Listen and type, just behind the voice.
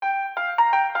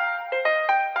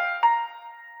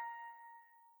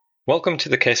Welcome to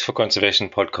the Case for Conservation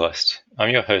podcast. I'm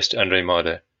your host, Andre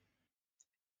Marder.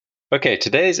 Okay,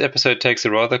 today's episode takes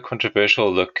a rather controversial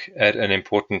look at an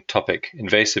important topic,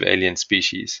 invasive alien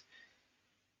species.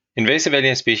 Invasive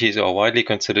alien species are widely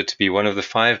considered to be one of the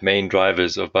 5 main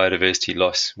drivers of biodiversity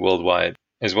loss worldwide,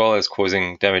 as well as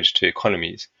causing damage to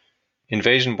economies.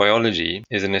 Invasion biology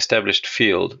is an established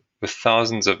field with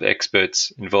thousands of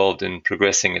experts involved in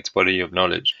progressing its body of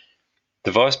knowledge.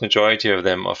 The vast majority of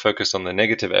them are focused on the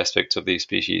negative aspects of these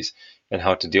species and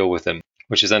how to deal with them,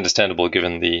 which is understandable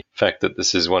given the fact that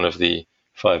this is one of the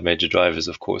 5 major drivers,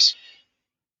 of course.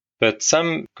 But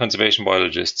some conservation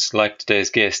biologists, like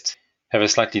today's guest, have a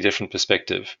slightly different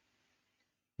perspective.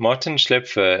 Martin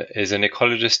Schlaepfer is an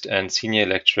ecologist and senior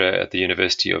lecturer at the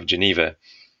University of Geneva.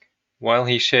 While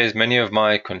he shares many of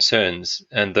my concerns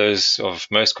and those of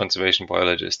most conservation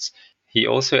biologists, he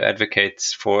also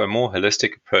advocates for a more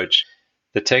holistic approach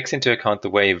that takes into account the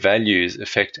way values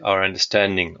affect our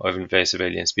understanding of invasive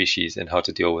alien species and how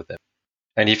to deal with them.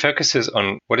 And he focuses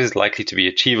on what is likely to be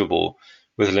achievable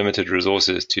with limited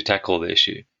resources to tackle the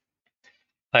issue.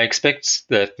 I expect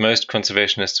that most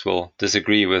conservationists will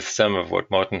disagree with some of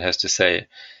what Martin has to say.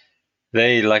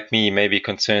 They, like me, may be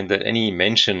concerned that any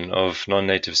mention of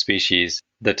non-native species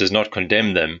that does not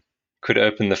condemn them could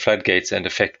open the floodgates and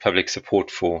affect public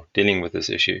support for dealing with this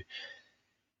issue.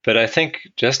 But I think,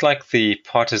 just like the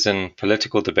partisan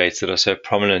political debates that are so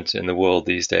prominent in the world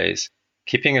these days,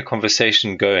 keeping a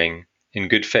conversation going in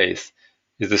good faith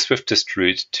is the swiftest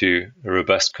route to a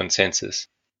robust consensus.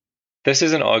 This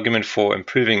is an argument for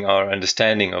improving our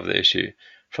understanding of the issue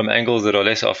from angles that are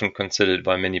less often considered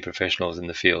by many professionals in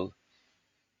the field.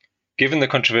 Given the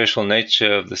controversial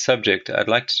nature of the subject, I'd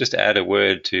like to just add a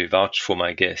word to vouch for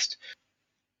my guest.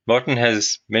 Martin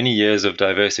has many years of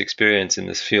diverse experience in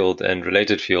this field and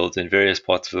related fields in various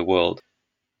parts of the world.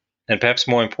 And perhaps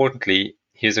more importantly,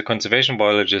 he is a conservation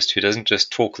biologist who doesn't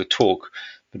just talk the talk,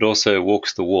 but also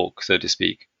walks the walk, so to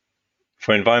speak.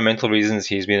 For environmental reasons,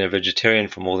 he's been a vegetarian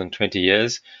for more than 20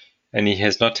 years, and he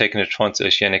has not taken a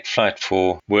transoceanic flight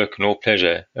for work nor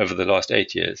pleasure over the last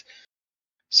 8 years.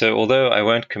 So although I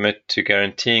won't commit to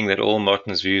guaranteeing that all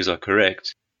Martin's views are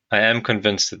correct, I am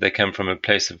convinced that they come from a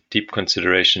place of deep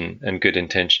consideration and good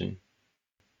intention.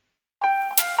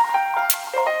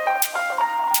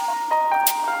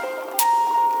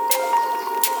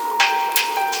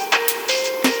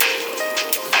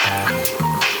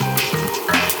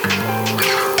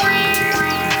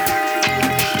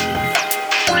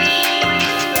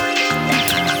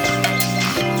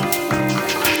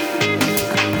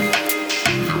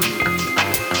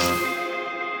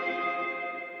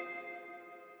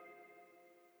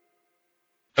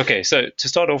 Okay, so to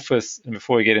start off with, and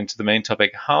before we get into the main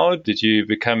topic, how did you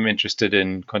become interested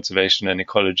in conservation and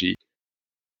ecology?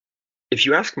 If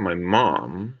you ask my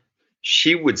mom,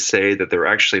 she would say that there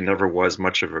actually never was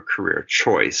much of a career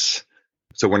choice.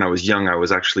 So when I was young, I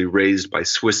was actually raised by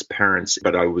Swiss parents,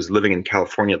 but I was living in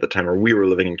California at the time, or we were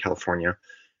living in California.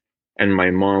 And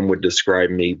my mom would describe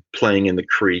me playing in the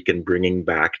creek and bringing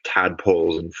back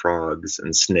tadpoles and frogs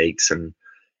and snakes.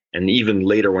 And even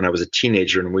later, when I was a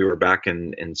teenager and we were back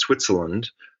in Switzerland,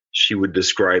 she would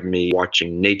describe me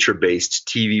watching nature-based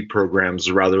TV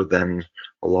programs rather than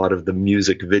a lot of the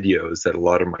music videos that a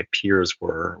lot of my peers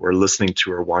were listening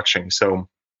to or watching. So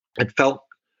it felt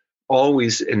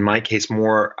always, in my case,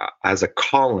 more as a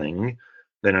calling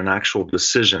than an actual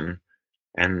decision.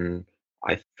 And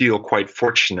I feel quite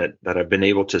fortunate that I've been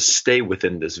able to stay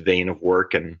within this vein of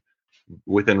work and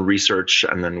within research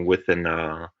and then within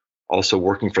also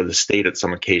working for the state at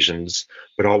some occasions,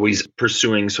 but always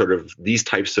pursuing sort of these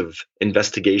types of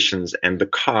investigations and the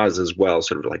cause as well,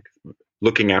 sort of like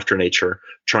looking after nature,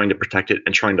 trying to protect it,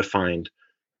 and trying to find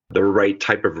the right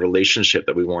type of relationship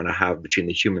that we want to have between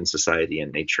the human society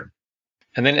and nature.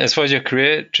 And then as far as your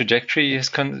career trajectory is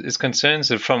concerned,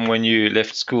 so from when you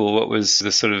left school, what was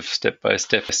the sort of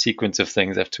step-by-step sequence of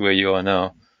things up to where you are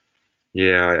now?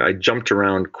 Yeah, I jumped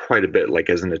around quite a bit, like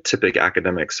as an atypic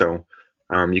academic. So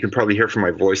you can probably hear from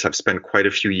my voice, I've spent quite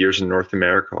a few years in North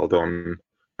America, although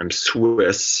I'm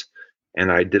Swiss,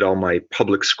 and I did all my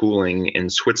public schooling in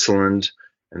Switzerland.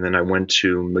 And then I went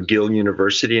to McGill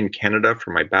University in Canada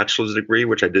for my bachelor's degree,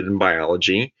 which I did in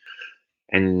biology.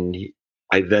 And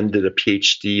I then did a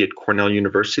PhD at Cornell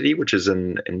University, which is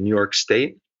in New York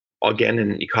State, again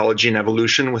in ecology and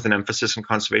evolution with an emphasis in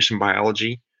conservation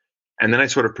biology. And then I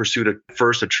sort of pursued a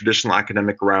traditional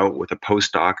academic route with a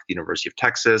postdoc at the University of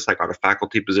Texas. I got a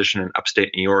faculty position in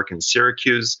upstate New York in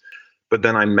Syracuse. But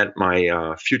then I met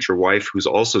my future wife, who's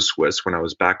also Swiss, when I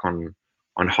was back on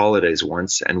holidays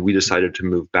once. And we decided to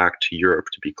move back to Europe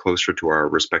to be closer to our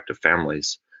respective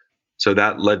families. So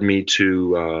that led me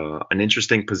to an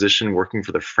interesting position working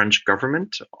for the French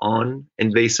government on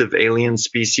invasive alien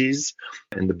species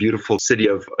in the beautiful city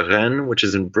of Rennes, which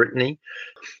is in Brittany.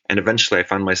 And eventually I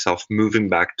found myself moving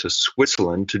back to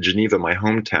Switzerland, to Geneva, my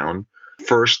hometown,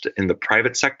 first in the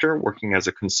private sector, working as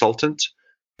a consultant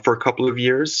for a couple of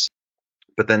years.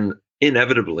 But then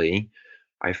inevitably,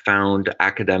 I found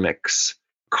academics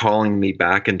calling me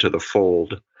back into the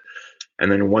fold.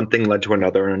 And then one thing led to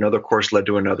another, and another course led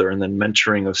to another, and then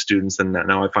mentoring of students. And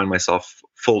now I find myself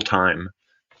full-time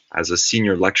as a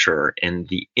senior lecturer in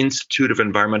the Institute of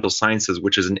Environmental Sciences,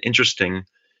 which is an interesting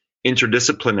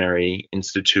interdisciplinary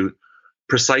institute,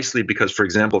 precisely because, for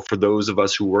example, for those of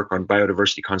us who work on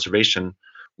biodiversity conservation,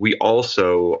 we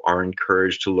also are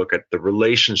encouraged to look at the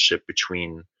relationship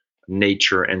between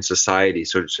nature and society.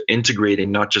 So it's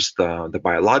integrating not just the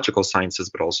biological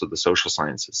sciences, but also the social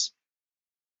sciences.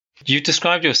 You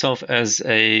described yourself as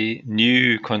a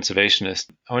new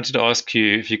conservationist. I wanted to ask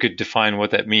you if you could define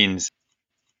what that means.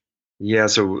 Yeah,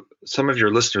 so some of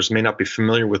your listeners may not be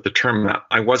familiar with the term.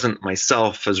 I wasn't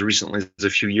myself as recently as a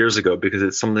few years ago because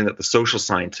it's something that the social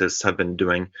scientists have been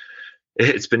doing.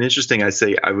 It's been interesting,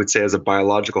 I would say, as a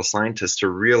biological scientist, to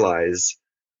realize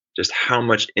just how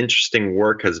much interesting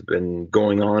work has been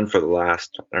going on for the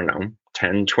last,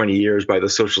 10, 20 years by the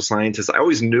social scientists. I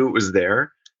always knew it was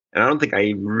there. And I don't think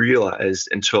I realized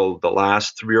until the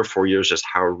last 3 or 4 years just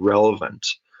how relevant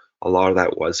a lot of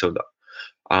that was. So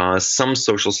some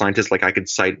social scientists, like I could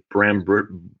cite Bram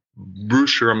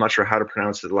Bruscher, I'm not sure how to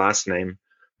pronounce his last name,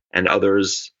 and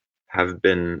others have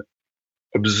been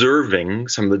observing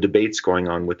some of the debates going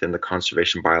on within the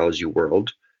conservation biology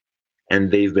world. And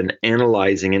they've been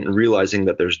analyzing it and realizing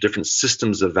that there's different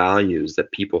systems of values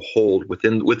that people hold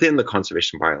within the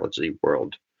conservation biology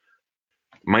world.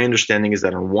 My understanding is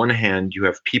that on one hand, you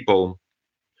have people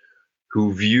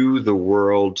who view the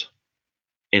world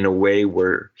in a way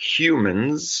where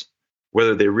humans,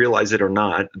 whether they realize it or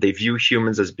not, they view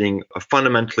humans as being a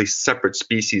fundamentally separate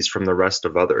species from the rest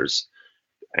of others.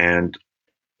 And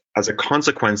as a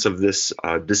consequence of this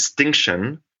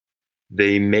distinction,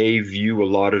 they may view a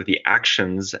lot of the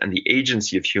actions and the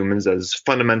agency of humans as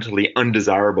fundamentally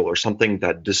undesirable or something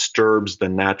that disturbs the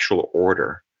natural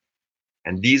order.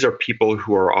 And these are people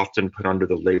who are often put under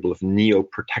the label of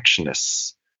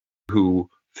neo-protectionists, who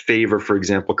favor, for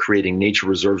example, creating nature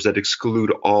reserves that exclude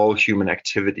all human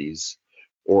activities,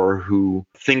 or who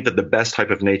think that the best type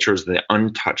of nature is the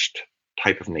untouched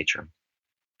type of nature.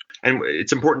 And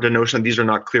it's important to note that these are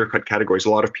not clear-cut categories. A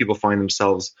lot of people find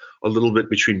themselves a little bit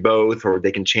between both, or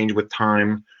they can change with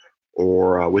time,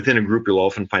 or within a group, you'll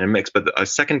often find a mix. But a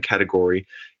second category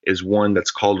is one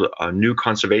that's called a new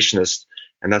conservationist,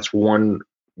 and that's one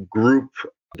group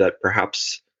that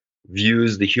perhaps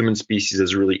views the human species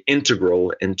as really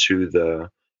integral into the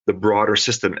broader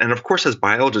system. And of course, as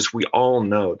biologists, we all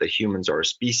know that humans are a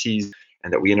species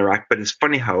and that we interact. But it's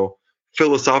funny how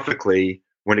philosophically,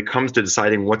 when it comes to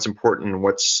deciding what's important and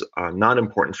what's not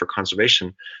important for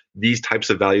conservation, these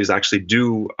types of values actually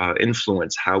do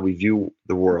influence how we view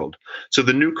the world. So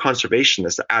the new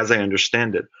conservationists, as I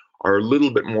understand it, are a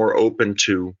little bit more open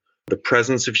to the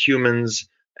presence of humans,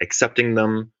 accepting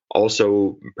them,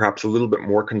 also perhaps a little bit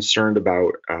more concerned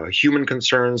about human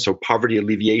concerns, so poverty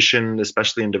alleviation,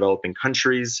 especially in developing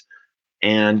countries,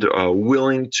 and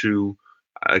willing to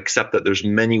accept that there's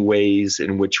many ways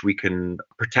in which we can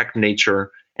protect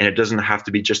nature, and it doesn't have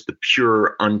to be just the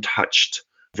pure, untouched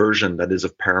version that is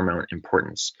of paramount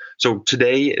importance. So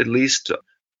today, at least,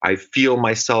 I feel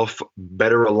myself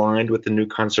better aligned with the new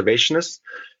conservationists.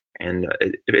 And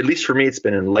at least for me, it's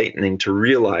been enlightening to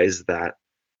realize that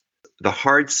the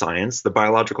hard science, the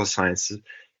biological sciences,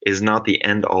 is not the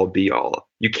end-all be-all.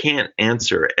 You can't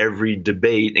answer every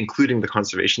debate, including the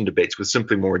conservation debates, with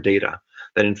simply more data.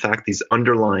 That in fact, these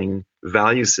underlying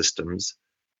value systems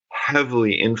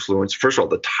heavily influence, first of all,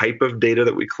 the type of data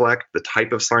that we collect, the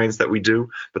type of science that we do,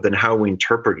 but then how we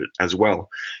interpret it as well.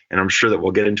 And I'm sure that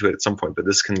we'll get into it at some point, but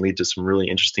this can lead to some really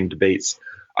interesting debates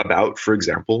about, for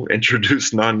example,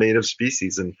 introduced non-native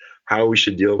species and how we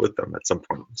should deal with them at some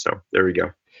point. So there we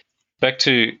go. Back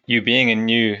to you being a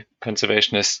new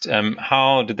conservationist,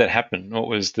 how did that happen? What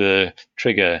was the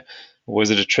trigger?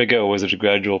 Was it a trigger or was it a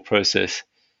gradual process?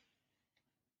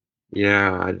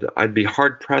 Yeah, I'd be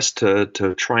hard pressed to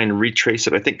try and retrace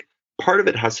it. I think part of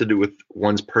it has to do with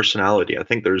one's personality. I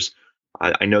think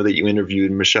I know that you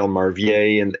interviewed Michel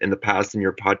Marvier in the past in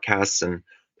your podcasts, and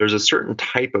there's a certain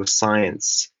type of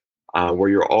science where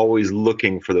you're always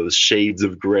looking for those shades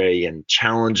of gray and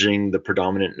challenging the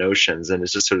predominant notions. And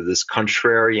it's just sort of this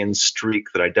contrarian streak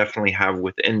that I definitely have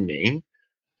within me.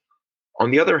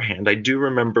 On the other hand, I do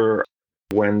remember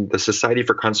when the Society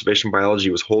for Conservation Biology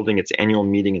was holding its annual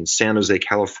meeting in San Jose,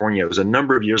 California. It was a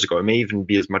number of years ago. It may even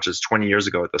be as much as 20 years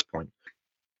ago at this point.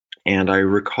 And I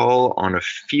recall on a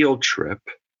field trip,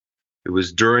 it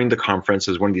was during the conference.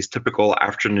 It was one of these typical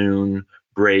afternoon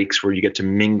breaks where you get to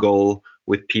mingle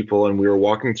with people. And we were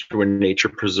walking through a nature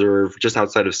preserve just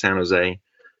outside of San Jose.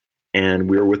 And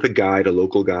we were with a guide, a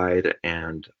local guide.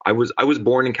 And I was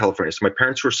born in California. So my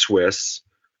parents were Swiss,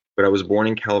 but I was born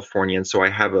in California. And so I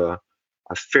have a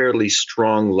fairly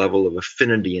strong level of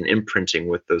affinity and imprinting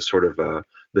with those sort of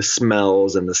the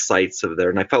smells and the sights of there.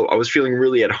 And I was feeling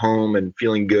really at home and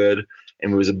feeling good.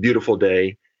 And it was a beautiful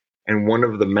day. And one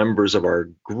of the members of our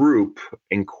group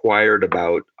inquired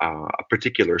about a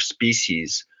particular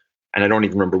species. And I don't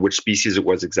even remember which species it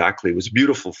was exactly. It was a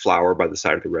beautiful flower by the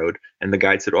side of the road. And the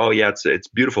guide said, "Oh, yeah, it's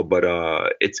beautiful, but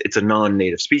it's a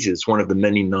non-native species. It's one of the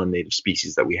many non-native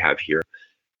species that we have here."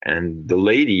 And the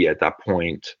lady at that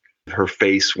point, her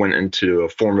face went into a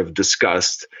form of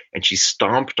disgust, and she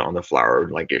stomped on the flower.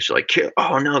 She's like,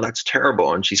 "Oh no, that's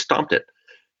terrible!" And she stomped it.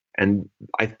 And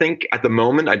I think at the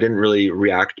moment I didn't really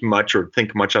react much or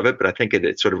think much of it, but I think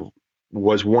it sort of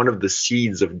was one of the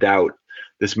seeds of doubt.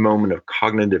 This moment of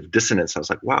cognitive dissonance. I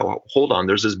was like, "Wow, hold on!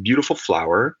 There's this beautiful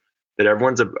flower that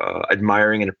everyone's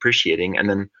admiring and appreciating, and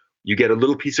then you get a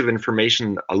little piece of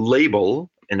information, a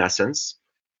label, in essence,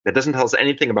 that doesn't tell us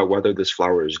anything about whether this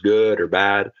flower is good or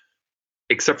bad,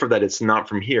 except for that it's not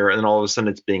from here. And then all of a sudden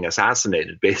it's being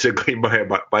assassinated, basically,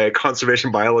 by a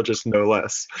conservation biologist, no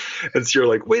less." And so you're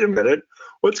like, wait a minute,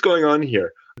 what's going on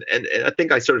here? And I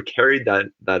think I sort of carried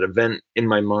that event in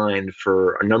my mind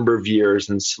for a number of years,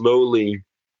 and slowly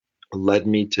led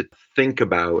me to think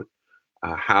about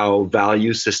how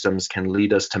value systems can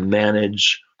lead us to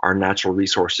manage our natural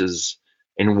resources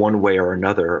in one way or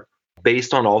another,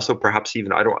 based on also perhaps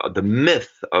even the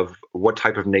myth of what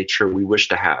type of nature we wish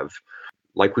to have.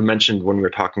 Like we mentioned when we were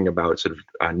talking about sort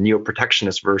of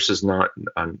neo-protectionists versus not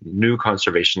new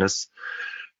conservationists,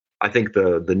 I think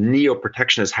the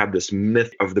neo-protectionists have this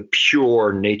myth of the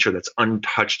pure nature that's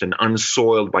untouched and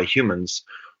unsoiled by humans,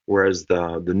 whereas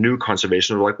the new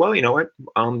conservationists are like, well, you know what?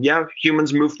 Yeah,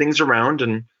 humans move things around,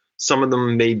 and some of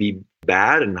them may be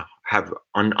bad and have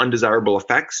undesirable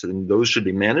effects, and those should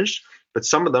be managed. But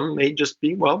some of them may just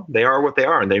be, well, they are what they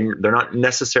are, and they're not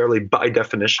necessarily by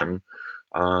definition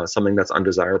something that's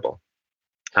undesirable.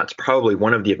 That's probably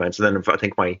one of the events. And then I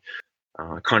think my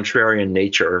contrarian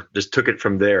nature just took it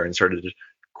from there and started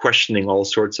questioning all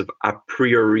sorts of a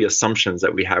priori assumptions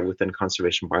that we have within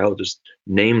conservation biologists,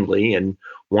 namely, and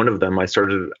one of them I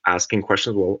started asking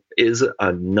questions, well, is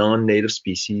a non-native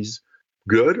species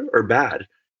good or bad?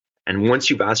 And once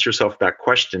you've asked yourself that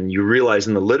question, you realize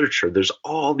in the literature, there's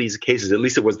all these cases, at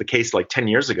least it was the case like 10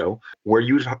 years ago, where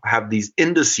you have these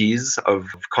indices of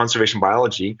conservation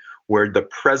biology where the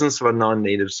presence of a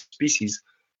non-native species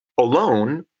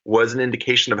alone was an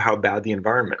indication of how bad the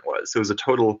environment was. So it was a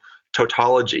total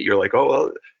tautology. You're like, oh,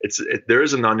 well, there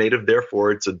is a non-native,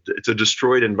 therefore it's a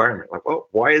destroyed environment. Like, well,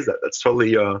 why is that? That's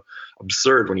totally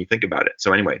absurd when you think about it.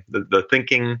 So anyway, the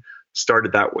thinking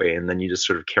started that way, and then you just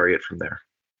sort of carry it from there.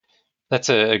 That's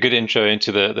a good intro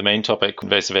into the main topic,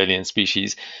 invasive alien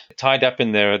species. Tied up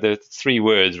in there are the three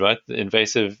words, right? The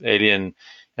invasive alien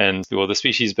and the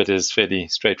species bit is fairly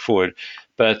straightforward.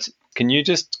 But can you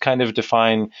just kind of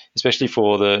define, especially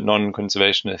for the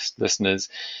non-conservationist listeners,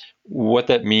 what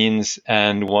that means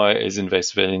and why is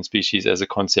invasive alien species as a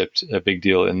concept a big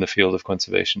deal in the field of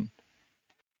conservation?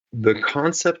 The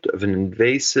concept of an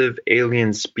invasive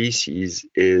alien species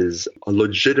is a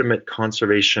legitimate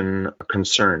conservation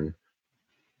concern.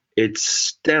 It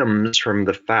stems from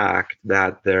the fact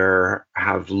that there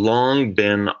have long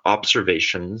been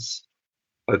observations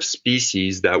of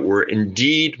species that were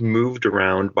indeed moved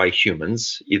around by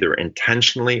humans, either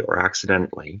intentionally or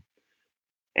accidentally.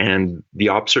 And the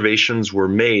observations were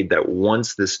made that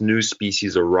once this new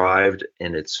species arrived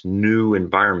in its new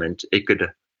environment, it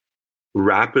could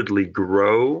rapidly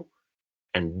grow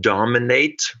and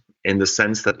dominate, in the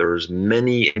sense that there's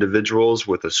many individuals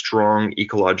with a strong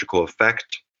ecological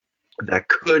effect that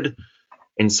could,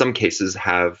 in some cases,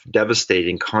 have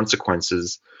devastating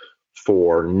consequences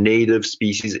for native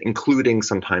species, including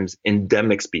sometimes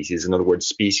endemic species, in other words,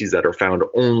 species that are found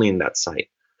only in that site.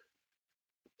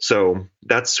 So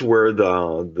that's where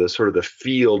the sort of the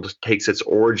field takes its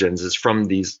origins, is from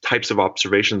these types of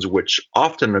observations, which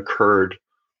often occurred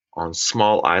on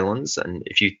small islands. And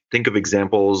if you think of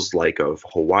examples like of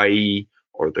Hawaii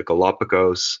or the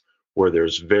Galapagos, where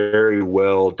there's very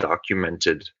well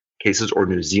documented cases, or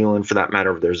New Zealand for that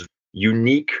matter, there's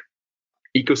unique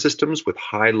ecosystems with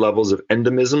high levels of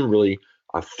endemism, really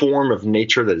a form of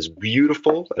nature that is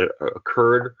beautiful, that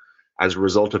occurred as a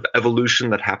result of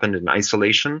evolution that happened in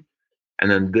isolation. And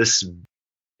then this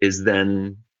is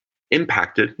then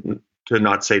impacted, to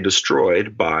not say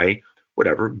destroyed, by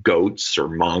whatever, goats or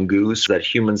mongoose that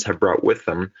humans have brought with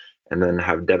them and then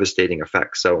have devastating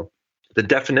effects. So the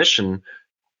definition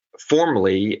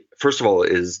formally, first of all,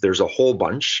 is there's a whole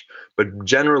bunch, but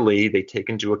generally they take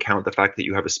into account the fact that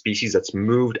you have a species that's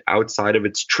moved outside of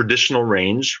its traditional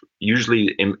range.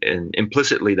 Usually,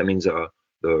 implicitly, that means a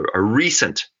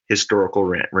recent historical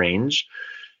range.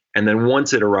 And then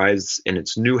once it arrives in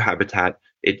its new habitat,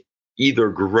 it either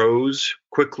grows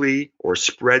quickly or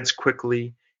spreads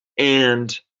quickly,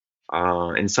 and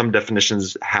in some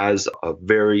definitions has a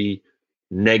very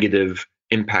negative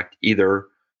impact either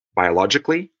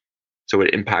biologically, so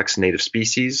it impacts native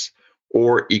species,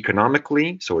 or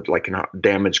economically, so it can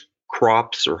damage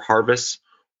crops or harvests,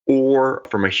 or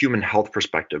from a human health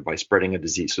perspective by spreading a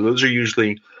disease. So those are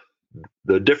usually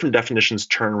the different definitions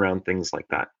turn around things like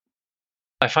that.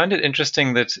 I find it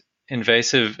interesting that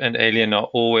invasive and alien are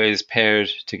always paired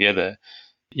together,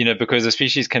 because a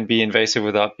species can be invasive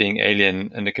without being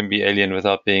alien, and it can be alien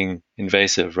without being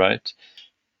invasive, right?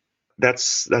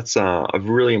 That's a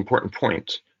really important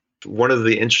point. One of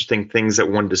the interesting things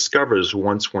that one discovers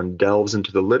once one delves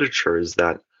into the literature is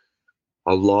that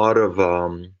a lot of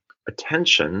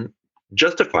attention,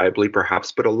 justifiably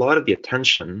perhaps, but a lot of the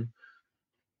attention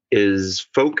is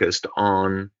focused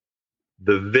on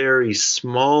the very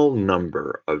small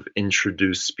number of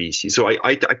introduced species. So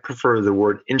I prefer the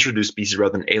word introduced species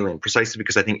rather than alien, precisely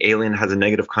because I think alien has a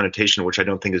negative connotation, which I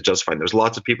don't think is justified. There's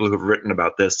lots of people who have written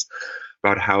about this,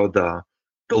 about how the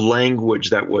language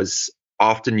that was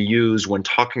often used when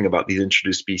talking about these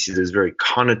introduced species is very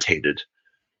connotated.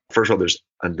 First of all, there's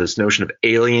this notion of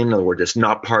alien, in other words, it's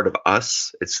not part of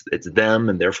us, it's them,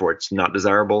 and therefore it's not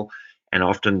desirable. And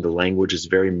often the language is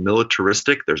very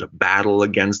militaristic. There's a battle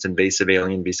against invasive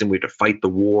alien species. We have to fight the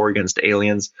war against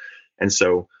aliens. And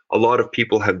so a lot of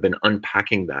people have been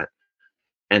unpacking that.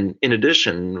 And in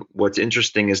addition, what's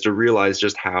interesting is to realize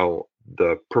just how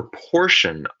the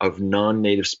proportion of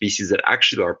non-native species that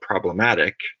actually are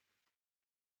problematic,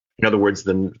 in other words,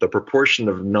 the proportion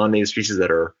of non-native species that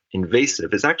are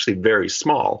invasive is actually very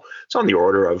small. It's on the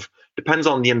order of, depends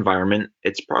on the environment,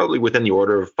 it's probably within the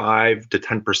order of 5 to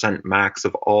 10% max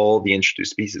of all the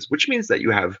introduced species, which means that you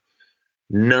have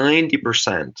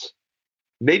 90%,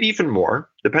 maybe even more,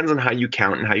 depends on how you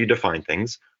count and how you define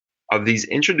things, of these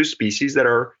introduced species that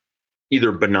are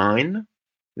either benign,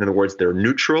 in other words, they're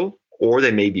neutral, or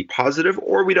they may be positive,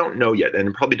 or we don't know yet. And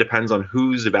it probably depends on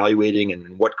who's evaluating and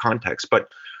in what context. But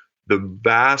the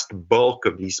vast bulk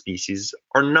of these species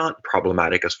are not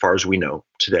problematic as far as we know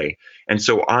today. And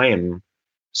so I am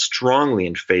strongly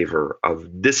in favor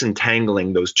of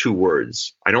disentangling those two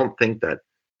words. I don't think that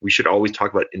we should always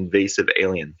talk about invasive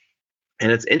alien.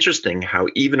 And it's interesting how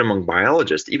even among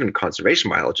biologists, even conservation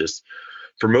biologists,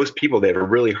 for most people, they have a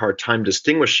really hard time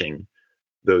distinguishing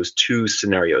those two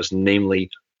scenarios,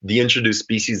 namely the introduced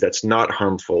species that's not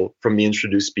harmful from the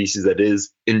introduced species that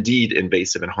is indeed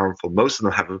invasive and harmful. Most of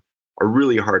them have a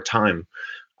really hard time.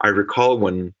 I recall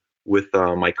when, with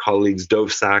my colleagues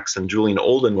Dove Sachs and Julian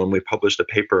Olden, when we published a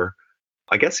paper,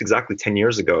 I guess exactly 10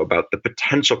 years ago, about the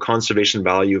potential conservation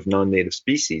value of non-native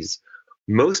species,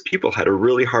 most people had a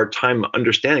really hard time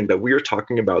understanding that we are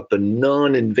talking about the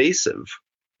non-invasive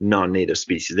non-native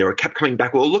species. They were kept coming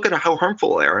back, well, look at how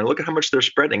harmful they are and look at how much they're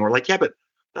spreading. We're like, yeah, but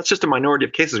that's just a minority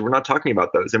of cases. We're not talking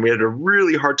about those. And we had a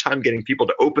really hard time getting people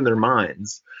to open their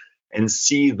minds and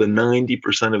see the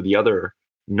 90% of the other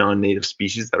non-native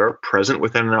species that are present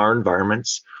within our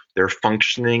environments. They're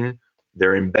functioning,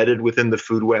 they're embedded within the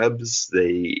food webs,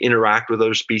 they interact with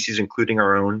other species, including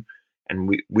our own.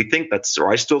 And we think that's,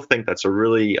 or I still think that's a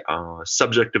really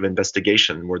subject of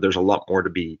investigation where there's a lot more to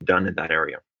be done in that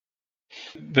area.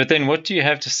 But then what do you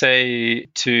have to say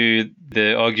to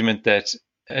the argument that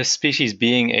a species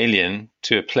being alien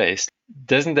to a place,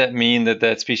 doesn't that mean that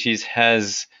that species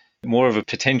has more of a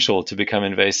potential to become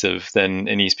invasive than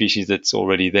any species that's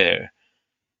already there?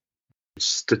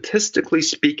 Statistically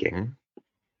speaking,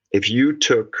 if you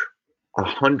took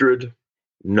 100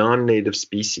 non-native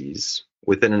species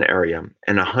within an area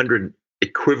and 100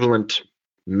 equivalent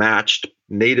matched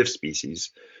native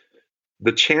species,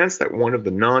 the chance that one of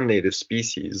the non-native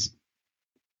species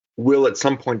will at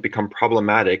some point become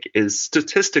problematic is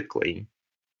statistically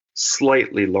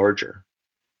slightly larger.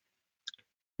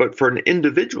 But for an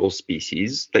individual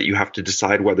species that you have to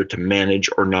decide whether to manage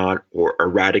or not, or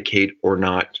eradicate or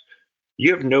not,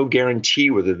 you have no guarantee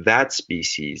whether that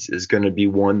species is going to be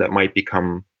one that might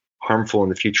become harmful in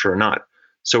the future or not.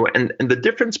 So, and the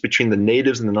difference between the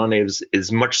natives and the non-natives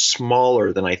is much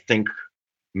smaller than I think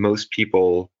most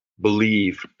people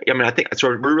believe. I mean, I think so.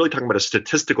 We're really talking about a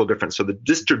statistical difference. So the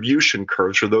distribution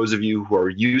curves, for those of you who are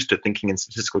used to thinking in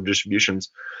statistical distributions,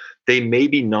 they may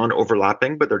be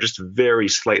non-overlapping, but they're just very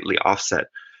slightly offset.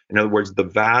 In other words, the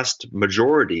vast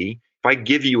majority, if I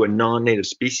give you a non-native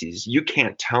species, you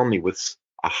can't tell me with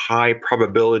a high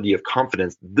probability of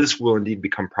confidence this will indeed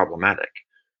become problematic.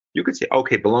 You could say,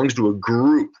 okay, it belongs to a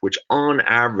group, which on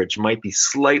average might be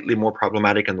slightly more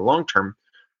problematic in the long term.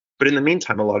 But in the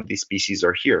meantime, a lot of these species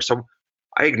are here. So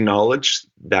I acknowledge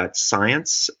that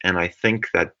science, and I think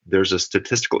that there's a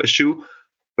statistical issue.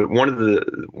 But one of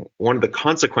the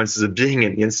consequences of being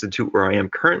in the institute where I am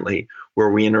currently, where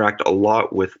we interact a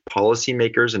lot with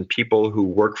policymakers and people who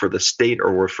work for the state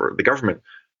or work for the government,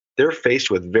 they're faced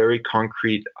with very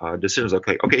concrete decisions.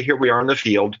 Okay, here we are in the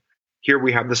field. Here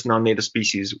we have this non-native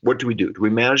species. What do we do? Do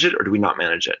we manage it or do we not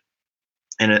manage it?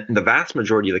 And in the vast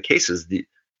majority of the cases,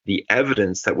 the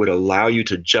evidence that would allow you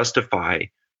to justify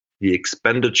the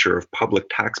expenditure of public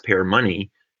taxpayer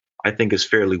money, I think, is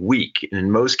fairly weak. And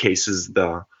in most cases,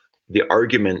 the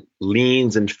argument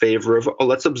leans in favor of, oh,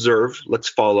 let's observe, let's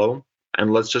follow,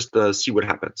 and let's just see what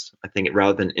happens. I think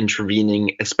rather than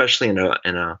intervening, especially in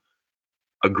a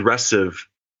aggressive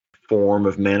form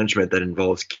of management that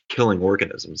involves killing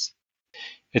organisms.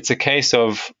 It's a case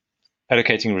of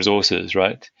allocating resources,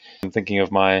 right? I'm thinking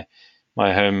of my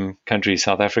home country,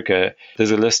 South Africa.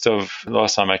 There's a list of,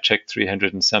 last time I checked,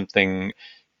 300 and something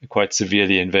quite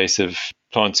severely invasive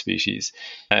plant species.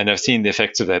 And I've seen the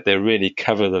effects of that. They really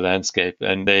cover the landscape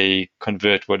and they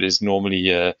convert what is normally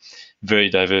a very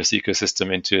diverse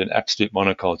ecosystem into an absolute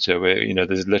monoculture where,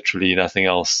 there's literally nothing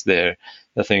else there,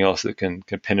 nothing else that can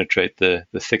penetrate the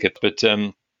thicket. But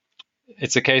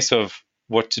it's a case of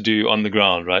what to do on the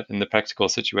ground, right, in the practical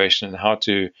situation, and how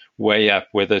to weigh up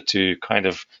whether to kind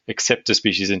of accept a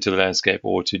species into the landscape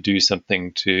or to do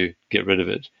something to get rid of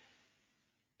it.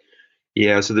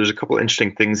 Yeah, so there's a couple of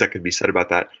interesting things that could be said about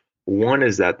that. One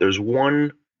is that there's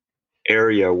one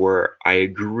area where I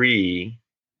agree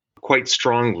quite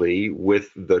strongly with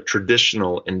the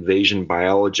traditional invasion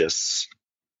biologists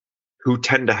who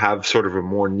tend to have sort of a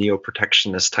more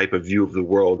neo-protectionist type of view of the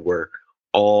world where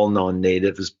all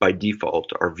non-natives by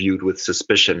default are viewed with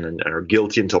suspicion and are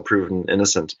guilty until proven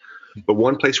innocent. But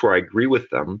one place where I agree with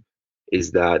them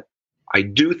is that I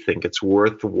do think it's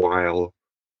worthwhile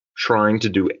trying to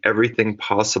do everything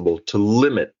possible to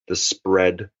limit the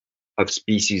spread of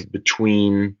species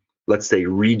between, let's say,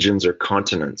 regions or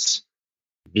continents,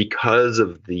 because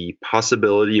of the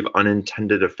possibility of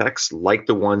unintended effects like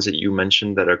the ones that you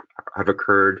mentioned that have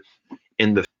occurred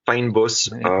in the fynbos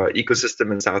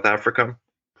ecosystem in South Africa,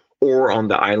 or on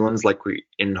the islands like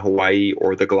in Hawaii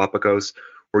or the Galapagos,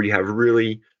 where you have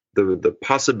really the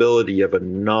possibility of a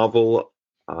novel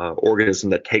organism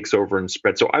that takes over and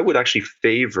spreads. So I would actually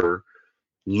favor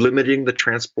limiting the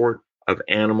transport of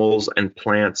animals and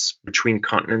plants between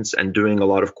continents and doing a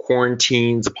lot of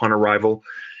quarantines upon arrival.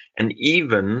 And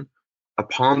even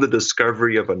upon the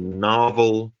discovery of a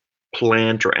novel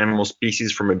plant or animal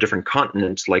species from a different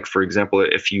continent, like, for example,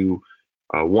 if you,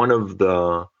 one of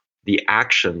the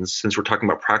actions, since we're talking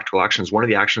about practical actions, one of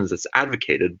the actions that's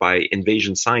advocated by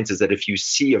invasion science is that if you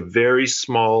see a very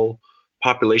small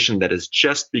population that has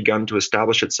just begun to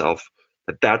establish itself,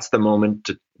 that's the moment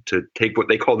to take what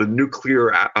they call the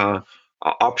nuclear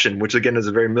option, which again is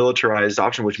a very militarized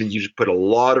option, which means you just put a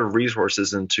lot of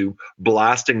resources into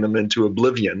blasting them into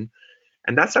oblivion.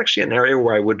 And that's actually an area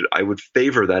where I would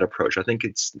favor that approach. I think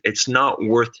it's not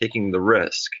worth taking the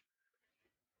risk.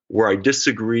 Where I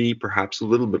disagree perhaps a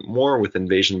little bit more with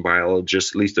invasion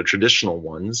biologists, at least the traditional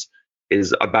ones,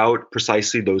 is about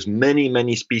precisely those many,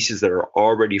 many species that are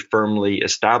already firmly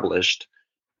established.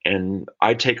 And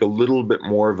I take a little bit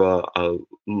more of a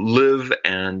live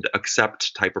and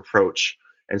accept type approach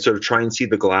and sort of try and see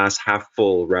the glass half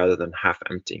full rather than half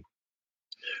empty.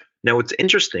 Now, what's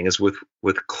interesting is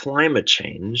with climate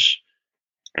change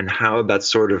and how that's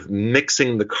sort of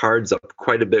mixing the cards up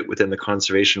quite a bit within the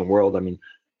conservation world. I mean,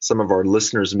 some of our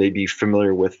listeners may be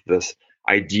familiar with this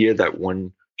idea that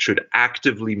one should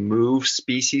actively move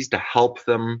species to help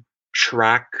them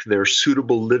track their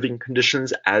suitable living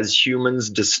conditions as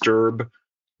humans disturb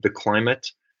the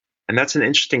climate. And that's an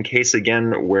interesting case,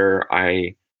 again, where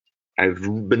I've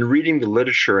been reading the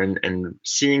literature and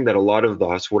seeing that a lot of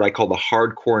what I call the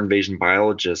hardcore invasion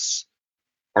biologists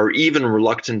are even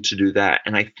reluctant to do that.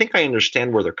 And I think I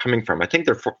understand where they're coming from. I think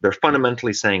they're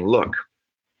fundamentally saying, look,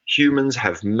 humans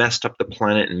have messed up the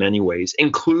planet in many ways,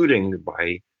 including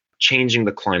by changing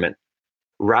the climate.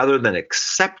 Rather than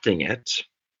accepting it,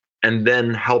 and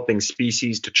then helping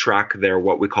species to track their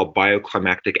what we call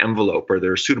bioclimatic envelope or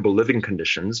their suitable living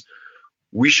conditions,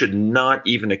 we should not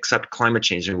even accept climate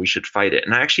change and we should fight it.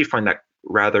 And I actually find that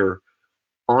rather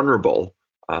honorable.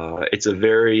 It's a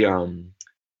very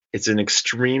it's an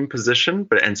extreme position,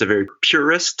 but and it's a very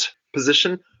purist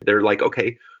position. They're like,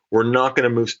 okay, we're not going to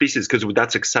move species because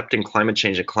that's accepting climate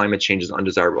change, and climate change is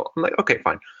undesirable. I'm like, okay,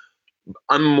 fine.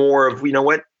 I'm more of, you know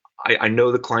what? I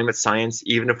know the climate science.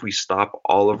 Even if we stop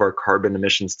all of our carbon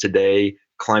emissions today,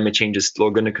 climate change is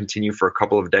still going to continue for a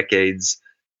couple of decades.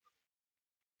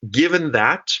 Given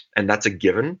that, and that's a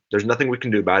given, there's nothing we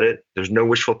can do about it. There's no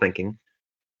wishful thinking.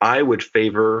 I would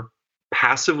favor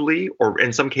passively, or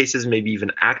in some cases, maybe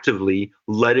even actively,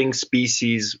 letting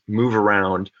species move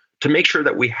around to make sure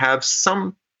that we have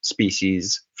some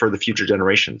species for the future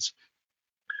generations.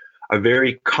 A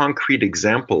very concrete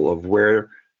example of where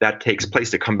that takes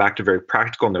place, to come back to very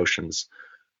practical notions,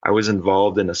 I was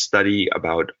involved in a study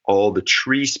about all the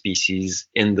tree species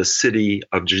in the city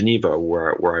of Geneva,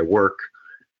 where I work.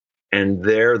 And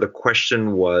there the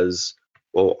question was,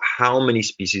 well, how many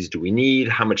species do we need?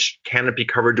 How much canopy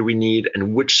cover do we need?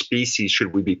 And which species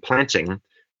should we be planting?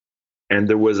 And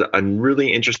there was a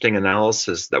really interesting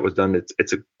analysis that was done.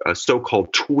 It's a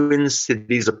so-called twin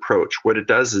cities approach. What it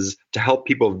does is to help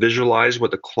people visualize what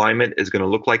the climate is going to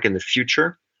look like in the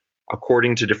future,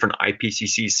 according to different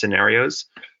IPCC scenarios.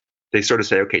 They sort of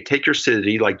say, okay, take your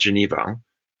city like Geneva,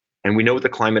 and we know what the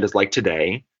climate is like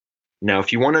today. Now,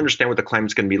 if you want to understand what the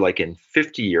climate's going to be like in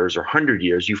 50 years or 100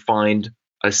 years, you find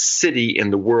a city in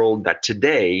the world that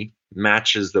today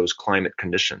matches those climate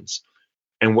conditions.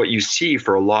 And what you see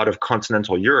for a lot of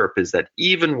continental Europe is that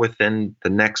even within the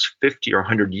next 50 or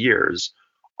 100 years,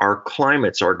 our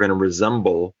climates are going to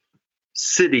resemble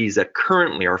cities that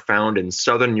currently are found in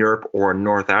Southern Europe or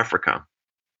North Africa.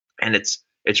 And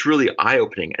it's really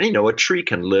eye-opening. And a tree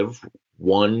can live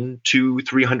 1, 2,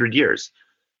 300 years.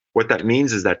 What that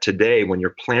means is that today, when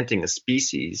you're planting a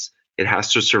species, it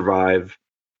has to survive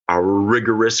our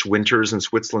rigorous winters in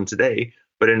Switzerland today.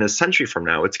 But in a century from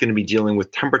now, it's going to be dealing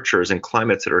with temperatures and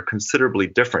climates that are considerably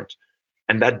different.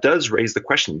 And that does raise the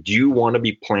question, do you want to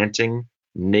be planting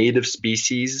native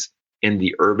species in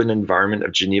the urban environment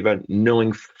of Geneva,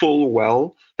 knowing full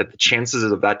well that the chances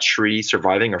of that tree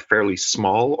surviving are fairly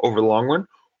small over the long run?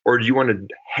 Or do you want to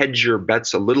hedge your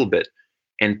bets a little bit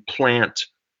and plant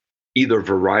either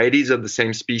varieties of the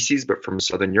same species, but from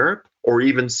Southern Europe, or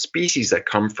even species that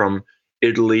come from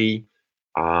Italy,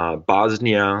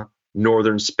 Bosnia,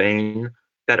 northern Spain,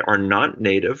 that are not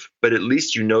native, but at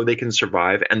least they can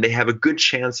survive, and they have a good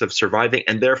chance of surviving,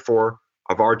 and therefore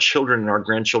of our children and our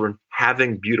grandchildren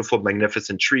having beautiful,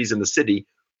 magnificent trees in the city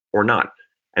or not.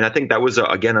 And I think that was,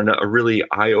 again, a really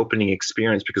eye-opening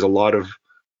experience, because a lot of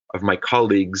my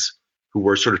colleagues who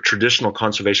were sort of traditional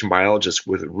conservation biologists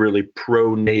with really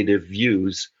pro-native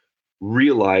views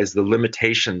realized the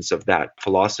limitations of that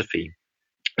philosophy.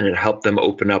 And it helped them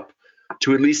open up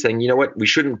to at least saying, you know what, we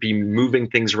shouldn't be moving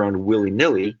things around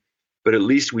willy-nilly, but at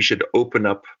least we should open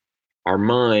up our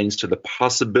minds to the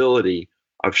possibility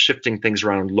of shifting things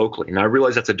around locally. Now, I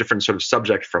realize that's a different sort of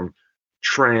subject from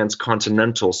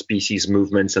transcontinental species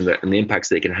movements and the impacts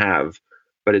they can have,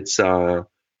 but it's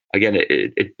again,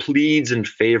 it pleads in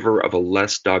favor of a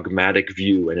less dogmatic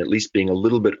view, and at least being a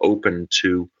little bit open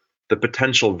to the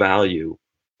potential value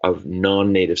of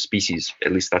non-native species.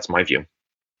 At least that's my view.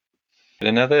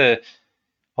 Another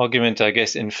argument, I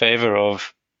guess, in favor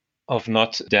of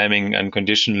not damming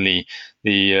unconditionally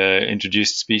the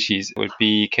introduced species would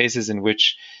be cases in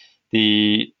which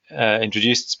the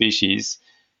introduced species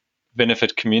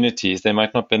benefit communities. They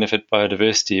might not benefit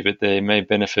biodiversity, but they may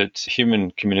benefit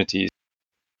human communities.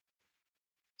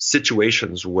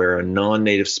 Situations where a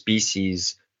non-native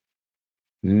species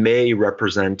may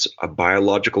represent a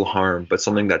biological harm, but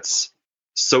something that's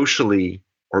socially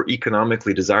or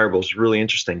economically desirable is really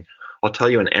interesting. I'll tell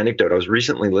you an anecdote. I was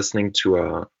recently listening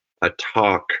to a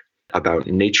talk about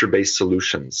nature-based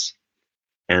solutions.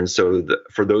 And so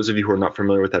for those of you who are not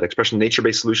familiar with that expression,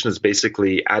 nature-based solution is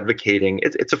basically advocating,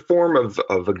 it's a form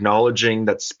of acknowledging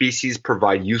that species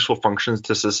provide useful functions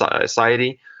to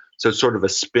society. So it's sort of a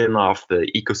spin off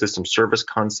the ecosystem service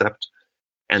concept.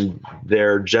 And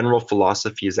their general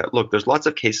philosophy is that, look, there's lots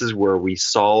of cases where we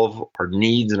solve our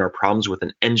needs and our problems with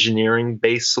an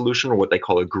engineering-based solution, or what they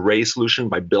call a gray solution,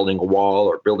 by building a wall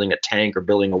or building a tank or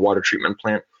building a water treatment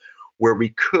plant, where we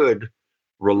could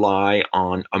rely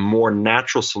on a more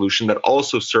natural solution that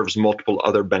also serves multiple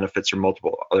other benefits or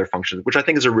multiple other functions, which I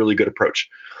think is a really good approach.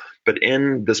 But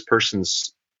in this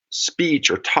person's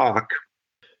speech or talk,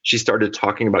 she started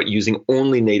talking about using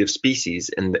only native species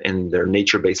in their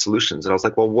nature-based solutions. And I was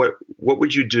like, well, what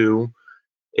would you do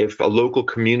if a local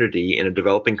community in a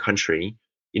developing country,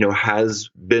 has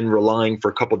been relying for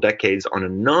a couple decades on a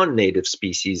non-native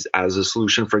species as a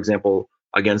solution, for example,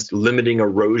 against limiting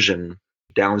erosion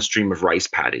downstream of rice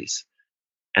paddies?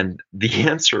 And the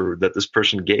answer that this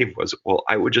person gave was, well,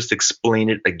 I would just explain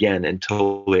it again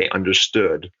until they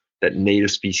understood that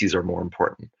native species are more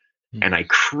important. And I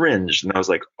cringed and I was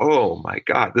like, oh my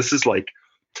God, this is like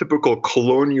typical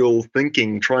colonial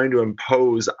thinking, trying to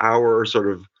impose our sort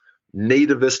of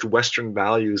nativist Western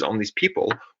values on these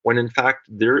people, when in fact,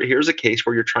 here's a case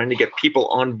where you're trying to get people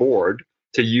on board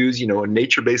to use, a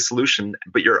nature-based solution,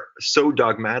 but you're so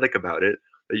dogmatic about it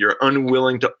that you're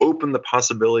unwilling to open the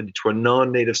possibility to a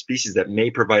non-native species that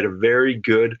may provide a very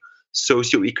good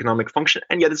socioeconomic function,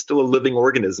 and yet it's still a living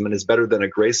organism and is better than a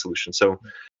gray solution. So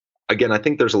again, I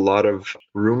think there's a lot of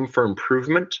room for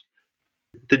improvement.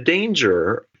 The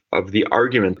danger of the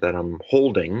argument that I'm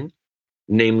holding,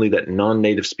 namely that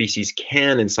non-native species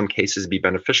can in some cases be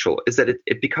beneficial, is that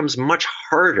it becomes much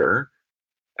harder.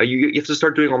 You have to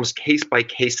start doing almost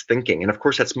case-by-case thinking. And of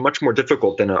course, that's much more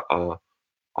difficult than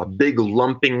a big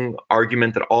lumping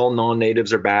argument that all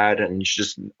non-natives are bad and you should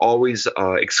just always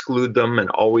exclude them and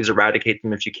always eradicate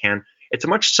them if you can. It's a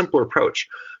much simpler approach.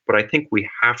 But I think we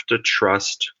have to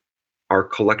trust our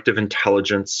collective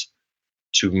intelligence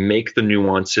to make the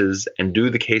nuances and do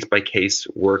the case-by-case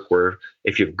work, where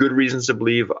if you have good reasons to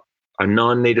believe a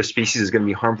non-native species is going to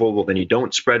be harmful, well, then you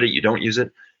don't spread it, you don't use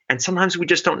it. And sometimes we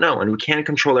just don't know, and we can't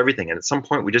control everything. And at some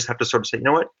point, we just have to sort of say, you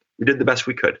know what, we did the best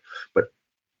we could. But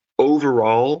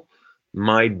overall,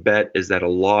 my bet is that a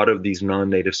lot of these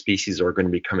non-native species are going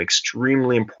to become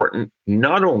extremely important,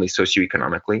 not only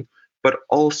socioeconomically, but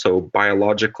also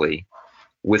biologically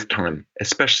with time,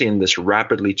 especially in this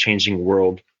rapidly changing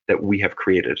world that we have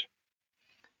created.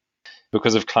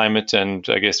 Because of climate and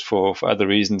I guess for other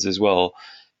reasons as well,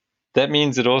 that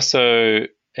means that also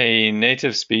a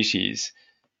native species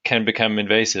can become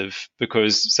invasive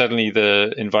because suddenly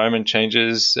the environment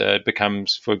changes, it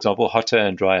becomes, for example, hotter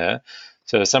and drier.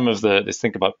 So let's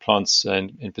think about plants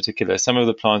in particular, some of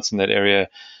the plants in that area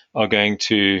are going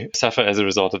to suffer as a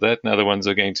result of that, and other ones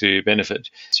are going to benefit.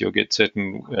 So you'll get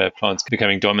certain plants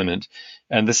becoming dominant.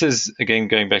 And this is, again,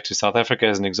 going back to South Africa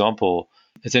as an example.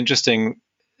 It's interesting,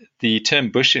 the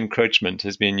term bush encroachment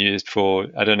has been used for,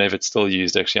 I don't know if it's still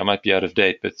used, actually, I might be out of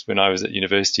date, but when I was at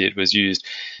university, it was used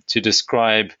to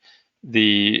describe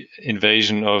the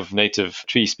invasion of native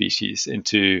tree species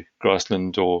into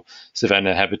grassland or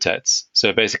savanna habitats.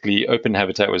 So basically, open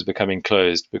habitat was becoming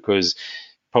closed because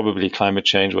probably climate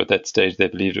change, or at that stage they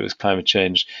believed it was climate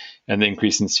change, and the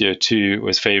increase in CO2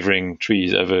 was favoring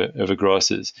trees over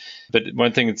grasses. But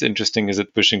one thing that's interesting is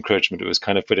that bush encroachment, it was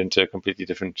kind of put into a completely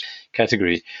different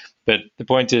category. But the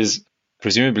point is,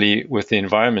 presumably with the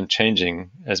environment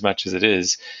changing as much as it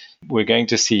is, we're going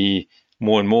to see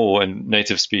more and more and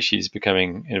native species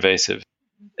becoming invasive.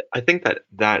 I think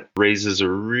that raises a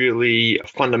really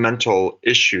fundamental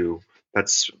issue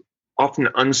that's often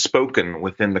unspoken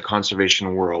within the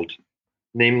conservation world,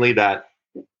 namely that,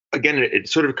 again, it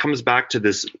sort of comes back to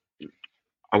this,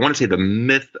 I want to say, the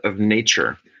myth of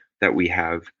nature that we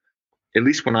have. At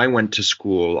least when I went to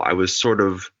school, I was sort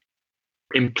of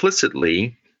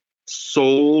implicitly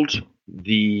sold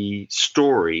the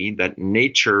story that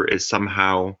nature is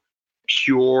somehow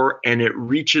pure and it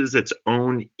reaches its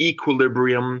own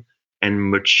equilibrium and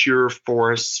mature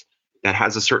force that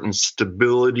has a certain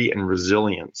stability and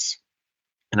resilience.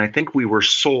 And I think we were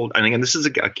sold, and again, this is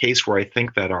a case where I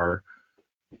think that our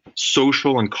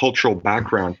social and cultural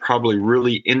background probably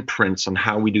really imprints on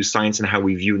how we do science and how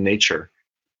we view nature.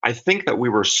 I think that we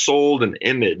were sold an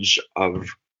image of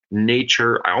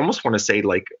nature, I almost want to say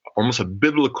like almost a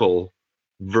biblical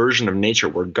version of nature,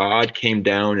 where God came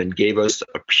down and gave us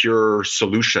a pure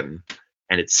solution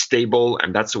and it's stable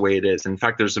and that's the way it is. In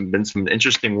fact, there's been some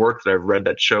interesting work that I've read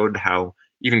that showed how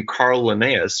even Carl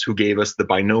Linnaeus, who gave us the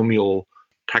binomial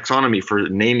taxonomy for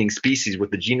naming species with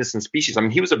the genus and species, I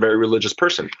mean, he was a very religious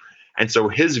person. And so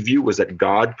his view was that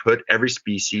God put every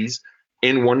species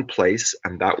in one place,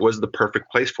 and that was the perfect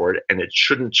place for it, and it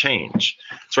shouldn't change.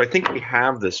 So I think we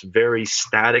have this very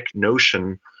static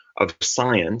notion of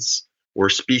science where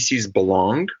species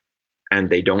belong and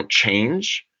they don't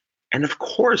change. And of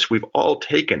course, we've all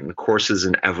taken courses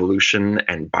in evolution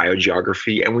and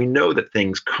biogeography, and we know that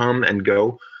things come and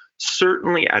go,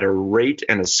 certainly at a rate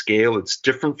and a scale that's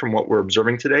different from what we're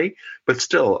observing today. But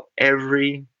still,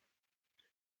 every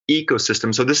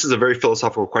ecosystems. So this is a very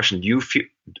philosophical question. Do you feel,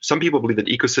 some people believe that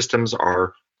ecosystems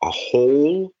are a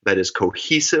whole that is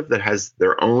cohesive, that has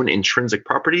their own intrinsic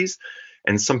properties.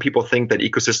 And some people think that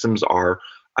ecosystems are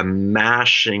a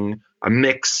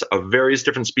mix of various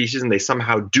different species, and they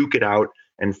somehow duke it out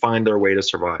and find their way to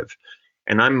survive.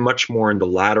 And I'm much more in the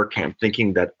latter camp,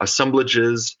 thinking that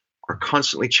assemblages are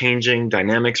constantly changing,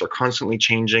 dynamics are constantly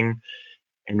changing,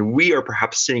 and we are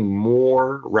perhaps seeing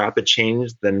more rapid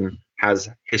change than has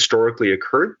historically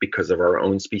occurred because of our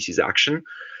own species action.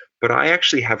 But I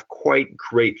actually have quite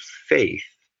great faith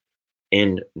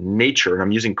in nature, and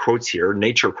I'm using quotes here,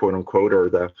 nature, quote unquote, or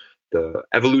the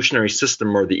evolutionary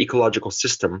system or the ecological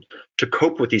system to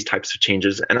cope with these types of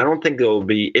changes. And I don't think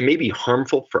it may be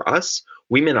harmful for us.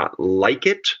 We may not like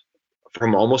it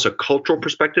from almost a cultural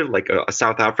perspective, like a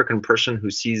South African person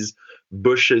who sees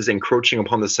bushes encroaching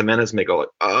upon the savannas may go,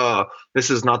 this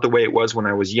is not the way it was when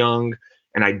I was young.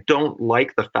 And I don't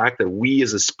like the fact that we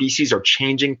as a species are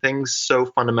changing things so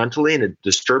fundamentally, and it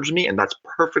disturbs me, and that's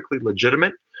perfectly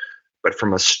legitimate. But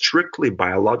from a strictly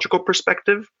biological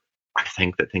perspective, I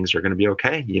think that things are going to be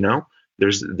okay.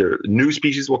 New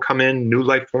species will come in, new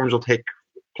life forms will take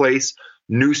place,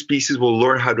 new species will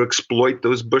learn how to exploit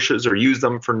those bushes or use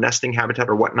them for nesting habitat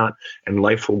or whatnot, and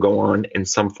life will go on in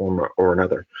some form or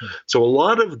another. So a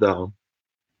lot of the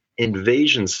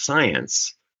invasion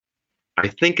science, I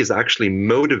think, is actually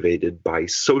motivated by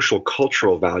social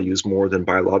cultural values more than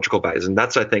biological values. And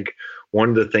that's, I think, one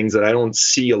of the things that I don't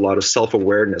see a lot of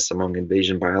self-awareness among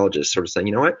invasion biologists, sort of saying,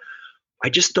 you know what, I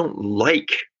just don't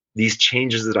like these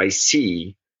changes that I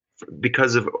see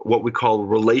because of what we call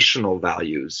relational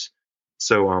values.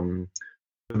 So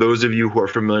those of you who are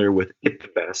familiar with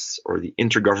IPBES, or the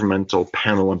Intergovernmental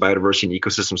Panel on Biodiversity and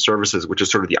Ecosystem Services, which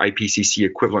is sort of the IPCC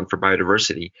equivalent for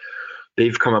biodiversity,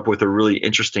 they've come up with a really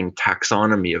interesting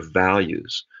taxonomy of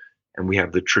values. And we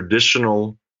have the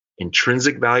traditional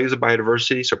intrinsic values of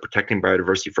biodiversity, so protecting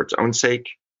biodiversity for its own sake,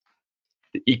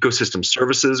 the ecosystem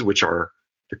services, which are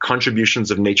the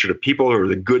contributions of nature to people, or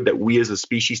the good that we as a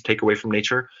species take away from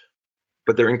nature.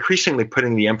 But they're increasingly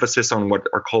putting the emphasis on what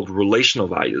are called relational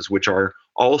values, which are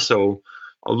also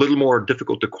a little more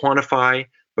difficult to quantify,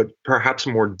 but perhaps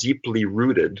more deeply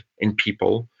rooted in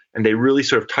people. And they really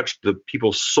sort of touch the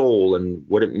people's soul and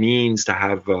what it means to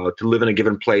have to live in a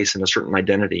given place and a certain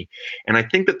identity. And I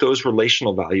think that those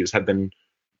relational values have been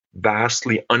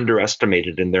vastly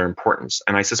underestimated in their importance.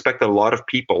 And I suspect that a lot of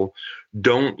people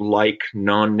don't like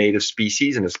non-native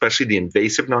species, and especially the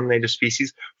invasive non-native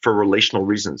species, for relational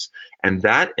reasons. And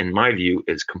that, in my view,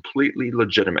 is completely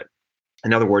legitimate.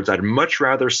 In other words, I'd much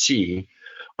rather see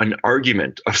an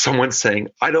argument of someone saying,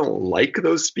 I don't like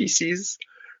those species,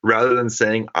 rather than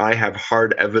saying, I have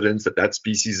hard evidence that that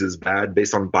species is bad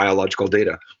based on biological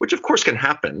data, which of course can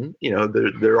happen.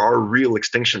 There are real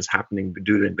extinctions happening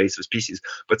due to invasive species,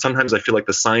 but sometimes I feel like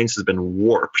the science has been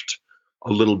warped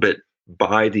a little bit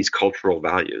by these cultural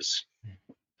values.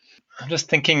 I'm just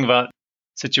thinking about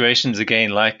situations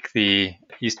again, like the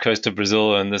east coast of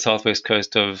Brazil and the southwest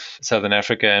coast of Southern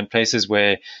Africa, and places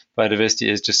where biodiversity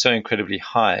is just so incredibly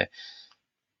high.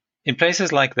 In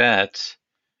places like that,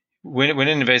 when an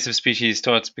invasive species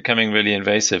starts becoming really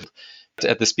invasive,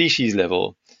 at the species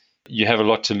level, you have a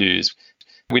lot to lose.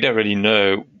 We don't really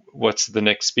know what's the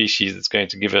next species that's going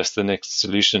to give us the next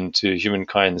solution to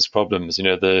humankind's problems,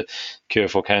 the cure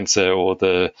for cancer, or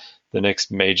the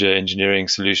next major engineering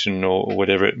solution, or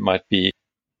whatever it might be.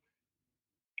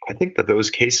 I think that those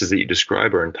cases that you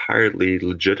describe are entirely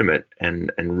legitimate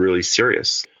and really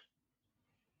serious.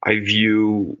 I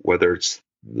view whether it's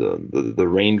the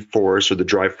rainforest or the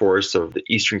dry forests of the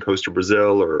eastern coast of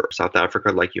Brazil or South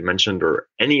Africa, like you mentioned, or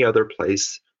any other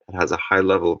place that has a high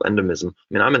level of endemism. I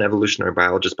mean, I'm an evolutionary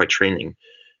biologist by training,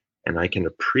 and I can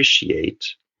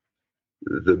appreciate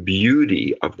the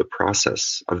beauty of the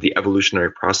process, of the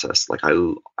evolutionary process.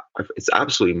 It's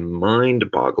absolutely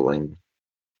mind-boggling,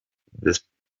 this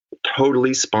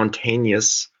totally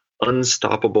spontaneous,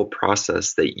 unstoppable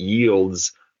process that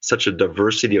yields such a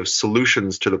diversity of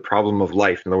solutions to the problem of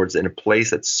life. In other words, in a place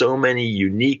that so many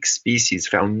unique species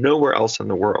found nowhere else in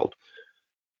the world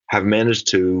have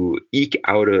managed to eke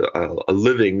out a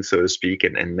living, so to speak,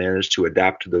 and managed to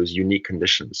adapt to those unique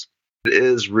conditions. It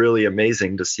is really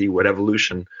amazing to see what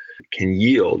evolution can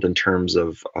yield in terms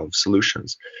of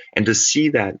solutions. And to see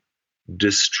that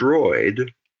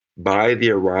destroyed by the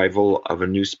arrival of a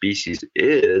new species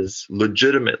is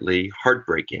legitimately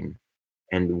heartbreaking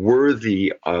and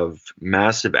worthy of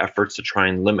massive efforts to try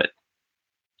and limit.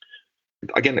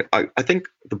 Again, I think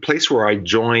the place where I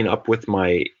join up with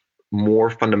my more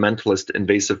fundamentalist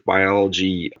invasive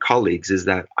biology colleagues is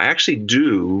that I actually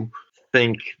do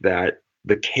think that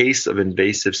the case of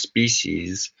invasive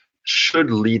species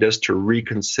should lead us to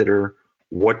reconsider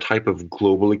what type of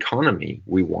global economy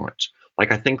we want.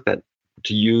 Like, I think that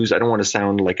I don't want to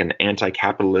sound like an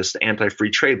anti-capitalist,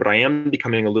 anti-free trade, but I am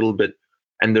becoming a little bit,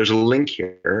 and there's a link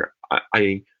here.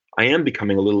 I am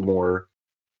becoming a little more,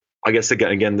 I guess,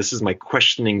 again, this is my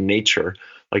questioning nature.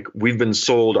 Like, we've been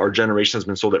sold, our generation has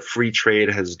been sold that free trade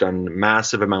has done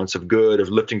massive amounts of good, of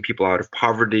lifting people out of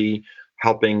poverty,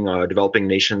 helping developing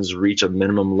nations reach a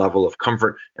minimum level of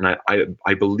comfort. And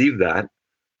I believe that.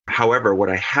 However, what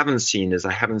I haven't seen is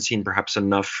perhaps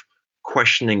enough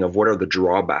questioning of what are the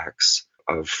drawbacks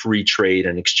of free trade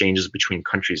and exchanges between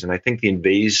countries. And I think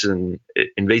the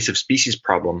invasive species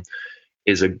problem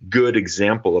is a good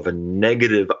example of a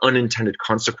negative unintended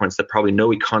consequence that probably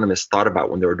no economist thought about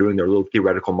when they were doing their little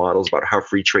theoretical models about how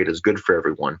free trade is good for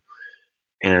everyone.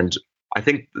 And I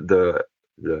think the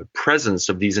presence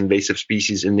of these invasive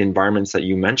species in the environments that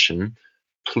you mentioned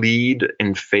plead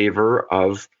in favor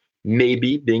of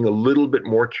maybe being a little bit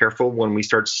more careful when we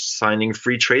start signing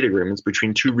free trade agreements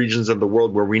between two regions of the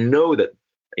world where we know that,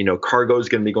 cargo is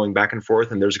going to be going back and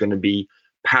forth, and there's going to be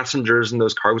passengers in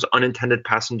those cargoes, unintended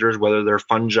passengers, whether they're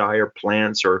fungi or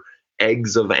plants or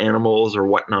eggs of animals or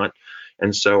whatnot.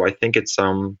 And so I think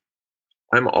I'm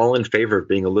all in favor of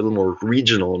being a little more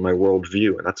regional in my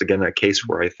worldview. And that's, again, a case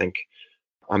where I think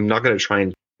I'm not going to try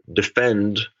and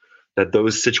defend that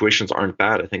those situations aren't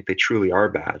bad. I think they truly are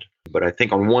bad. But I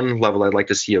think on one level, I'd like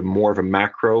to see more of a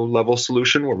macro level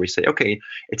solution where we say, okay,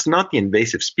 it's not the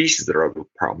invasive species that are the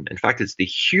problem. In fact, it's the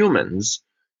humans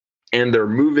and their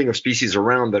moving of species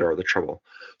around that are the trouble.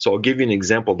 So I'll give you an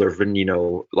example. There have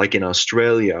been, like in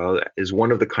Australia is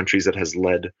one of the countries that has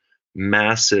led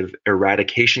massive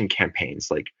eradication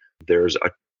campaigns. Like, there's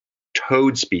a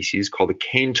toad species called the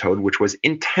cane toad, which was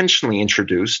intentionally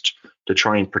introduced to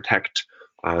try and protect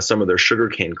some of their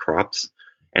sugarcane crops,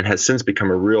 and has since become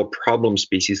a real problem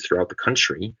species throughout the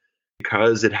country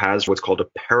because it has what's called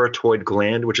a parotoid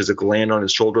gland, which is a gland on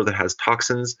its shoulder that has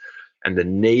toxins, and the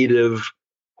native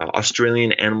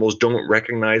Australian animals don't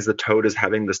recognize the toad as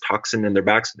having this toxin in their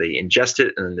back, so they ingest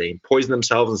it and then they poison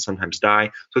themselves and sometimes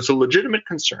die. So it's a legitimate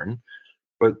concern.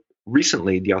 But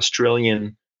recently, the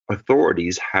Australian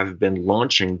authorities have been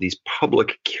launching these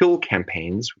public kill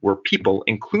campaigns where people,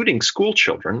 including school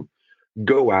children,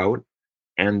 go out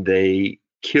and they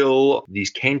kill these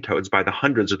cane toads by the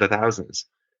hundreds or the thousands.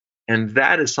 And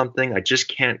that is something I just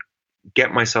can't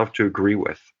get myself to agree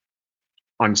with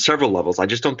on several levels. I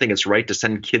just don't think it's right to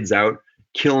send kids out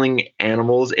killing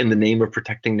animals in the name of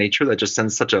protecting nature. That just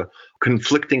sends such a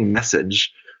conflicting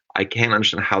message. I can't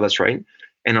understand how that's right.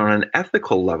 And on an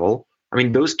ethical level, I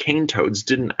mean, those cane toads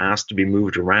didn't ask to be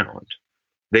moved around.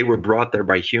 They were brought there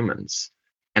by humans.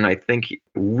 And I think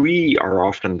we are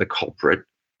often the culprit,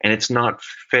 and it's not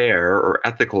fair or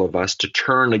ethical of us to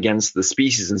turn against the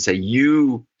species and say,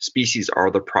 you species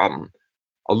are the problem.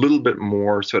 A little bit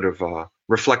more sort of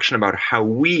reflection about how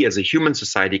we as a human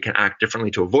society can act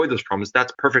differently to avoid those problems,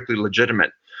 that's perfectly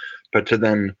legitimate. But to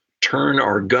then turn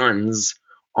our guns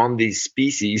on these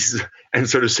species and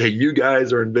sort of say, you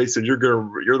guys are invasive, you're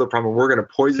the problem, we're going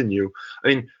to poison you. I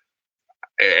mean,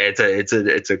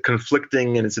 it's a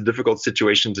conflicting and it's a difficult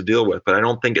situation to deal with, but I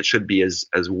don't think it should be as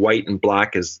white and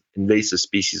black as invasive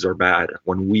species are bad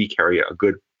when we carry a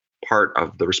good part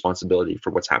of the responsibility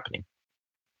for what's happening.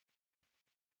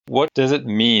 What does it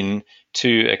mean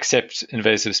to accept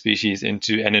invasive species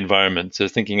into an environment? So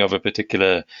thinking of a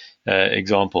particular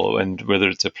example, and whether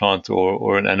it's a plant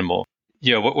or an animal.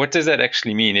 Yeah, what does that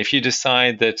actually mean? If you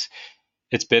decide that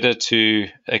it's better to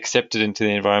accept it into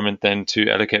the environment than to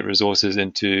allocate resources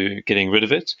into getting rid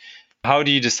of it, how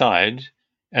do you decide?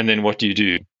 And then what do you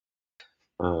do?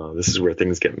 This is where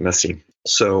things get messy.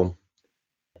 So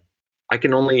I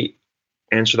can only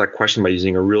answer that question by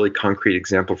using a really concrete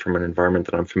example from an environment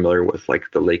that I'm familiar with, like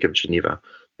the Lake of Geneva.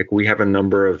 Like, we have a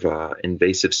number of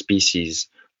invasive species,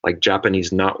 like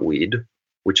Japanese knotweed,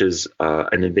 which is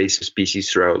an invasive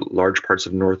species throughout large parts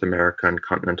of North America and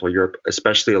continental Europe,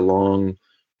 especially along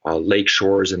lake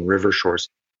shores and river shores.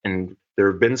 And there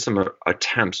have been some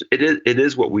attempts. It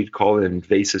is what we'd call an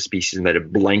invasive species in that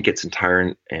it blankets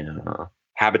entire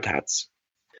habitats.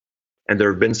 And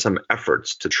there have been some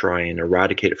efforts to try and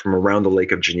eradicate it from around the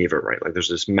Lake of Geneva, right? Like, there's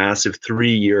this massive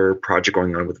 3-year project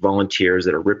going on with volunteers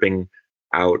that are ripping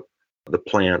out the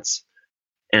plants.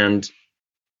 And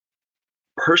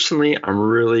personally, I'm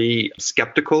really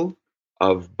skeptical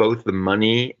of both the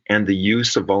money and the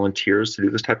use of volunteers to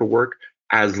do this type of work,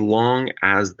 as long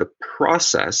as the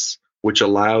process which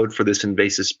allowed for this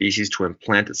invasive species to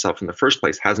implant itself in the first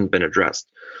place, hasn't been addressed.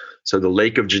 So the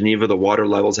Lake of Geneva, the water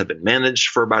levels have been managed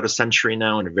for about a century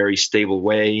now in a very stable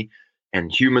way,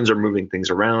 and humans are moving things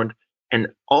around. And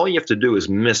all you have to do is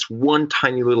miss one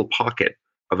tiny little pocket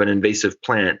of an invasive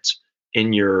plant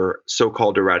in your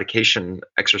so-called eradication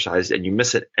exercise, and you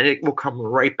miss it, and it will come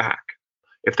right back.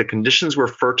 If the conditions were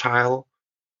fertile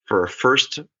for a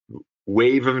first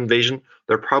wave of invasion,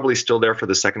 they're probably still there for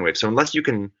the second wave. So unless you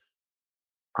can,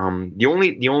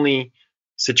 the only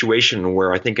situation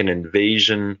where I think an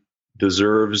invasion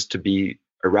deserves to be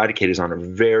eradicated is on a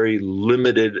very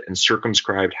limited and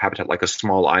circumscribed habitat, like a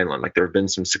small island. Like there have been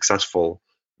some successful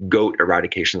goat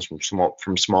eradications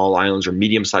from small islands or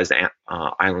medium-sized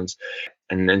islands,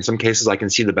 and in some cases I can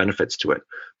see the benefits to it.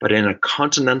 But in a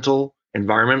continental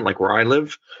environment like where I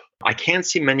live, I can't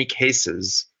see many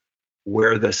cases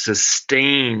where the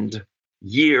sustained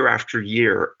year after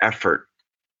year effort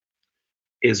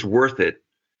is worth it,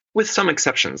 with some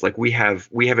exceptions. Like we have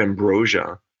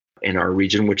ambrosia in our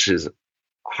region, which is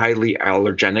highly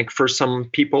allergenic for some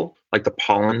people. Like the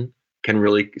pollen can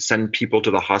really send people to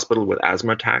the hospital with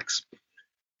asthma attacks.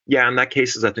 Yeah, in that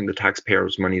cases, I think the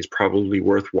taxpayers' money is probably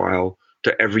worthwhile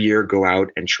to every year go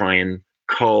out and try and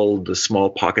cull the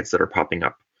small pockets that are popping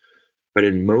up. But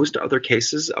in most other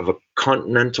cases of a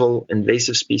continental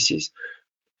invasive species,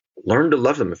 learn to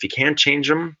love them. If you can't change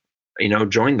them,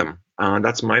 join them.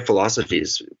 That's my philosophy,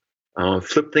 is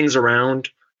flip things around,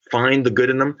 find the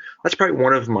good in them. That's probably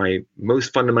one of my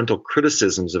most fundamental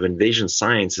criticisms of invasion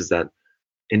science, is that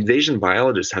invasion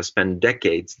biologists have spent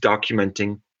decades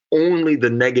documenting only the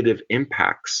negative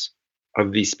impacts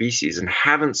of these species and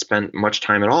haven't spent much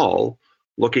time at all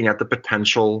looking at the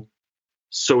potential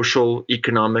social,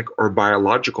 economic, or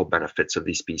biological benefits of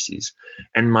these species.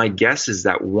 And my guess is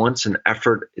that once an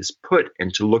effort is put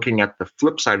into looking at the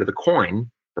flip side of the coin,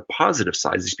 the positive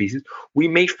side of the species, we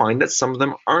may find that some of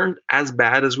them aren't as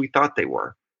bad as we thought they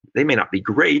were. They may not be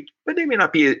great, but they may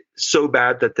not be so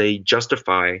bad that they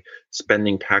justify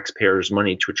spending taxpayers'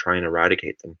 money to try and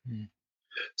eradicate them.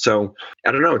 So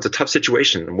I don't know. It's a tough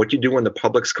situation. What you do when the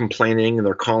public's complaining and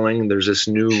they're calling, there's this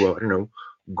new,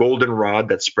 goldenrod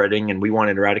that's spreading and we want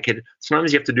to eradicate it.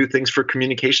 Sometimes you have to do things for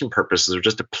communication purposes or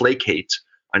just to placate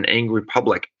an angry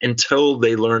public until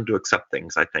they learn to accept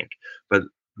things, I think. But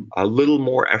a little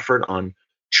more effort on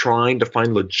trying to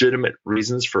find legitimate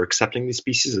reasons for accepting these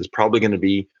species is probably going to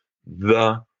be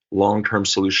the long-term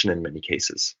solution in many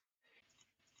cases.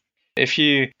 If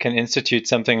you can institute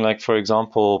something like, for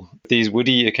example, these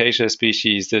woody acacia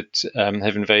species that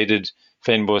have invaded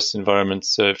fynbos environments.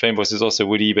 So fynbos is also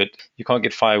woody, but you can't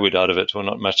get firewood out of it, or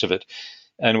not much of it.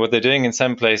 And what they're doing in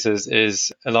some places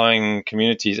is allowing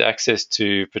communities access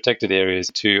to protected areas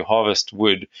to harvest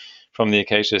wood from the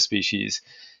acacia species.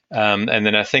 And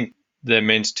then I think they're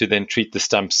meant to then treat the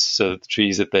stumps, so the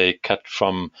trees that they cut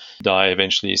from die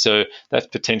eventually. So that's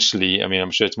potentially,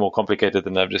 I'm sure it's more complicated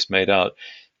than I've just made out.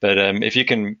 But if you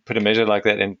can put a measure like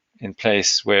that in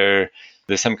place where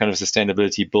there's some kind of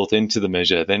sustainability built into the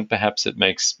measure, then perhaps it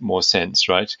makes more sense,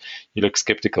 right? You look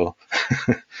skeptical.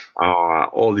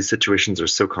 All these situations are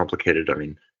so complicated.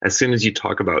 As soon as you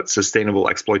talk about sustainable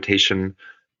exploitation,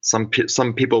 some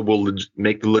people will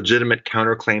make the legitimate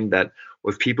counterclaim that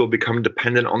if people become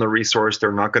dependent on the resource,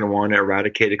 they're not going to want to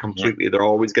eradicate it completely. Yeah. They're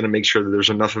always going to make sure that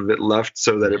there's enough of it left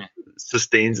so that it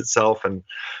sustains itself. And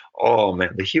oh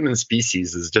man, the human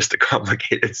species is just a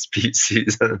complicated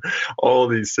species. And all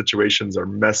these situations are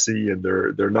messy and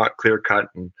they're not clear cut.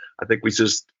 And I think we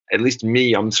just, at least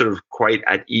me, I'm sort of quite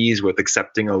at ease with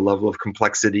accepting a level of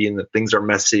complexity and that things are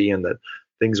messy and that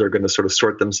things are going to sort of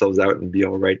sort themselves out and be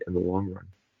all right in the long run.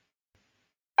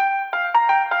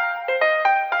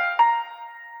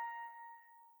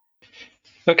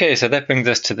 Okay, so that brings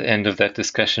us to the end of that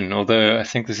discussion, although I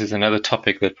think this is another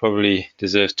topic that probably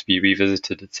deserves to be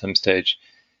revisited at some stage.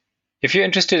 If you're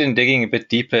interested in digging a bit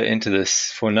deeper into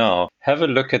this for now, have a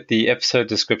look at the episode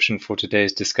description for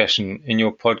today's discussion in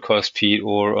your podcast feed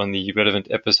or on the relevant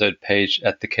episode page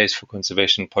at the Case for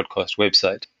Conservation podcast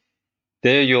website.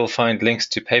 There you'll find links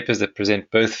to papers that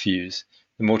present both views,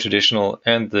 the more traditional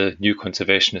and the new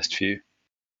conservationist view.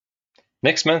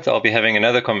 Next month, I'll be having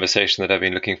another conversation that I've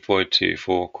been looking forward to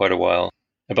for quite a while,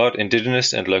 about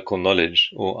Indigenous and Local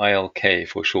Knowledge, or ILK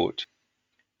for short.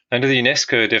 Under the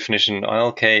UNESCO definition,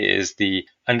 ILK is the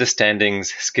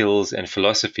understandings, skills, and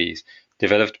philosophies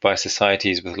developed by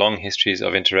societies with long histories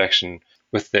of interaction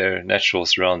with their natural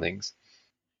surroundings.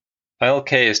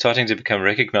 ILK is starting to become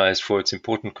recognized for its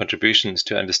important contributions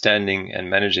to understanding and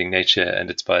managing nature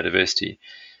and its biodiversity.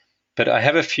 But I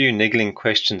have a few niggling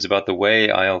questions about the way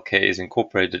ILK is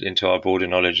incorporated into our broader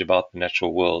knowledge about the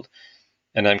natural world,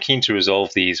 and I'm keen to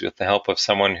resolve these with the help of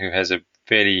someone who has a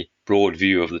fairly broad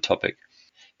view of the topic.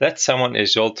 That someone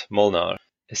is Zsolt Molnár,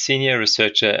 a senior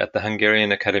researcher at the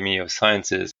Hungarian Academy of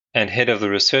Sciences and head of the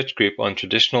research group on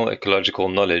traditional ecological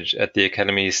knowledge at the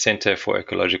Academy's Centre for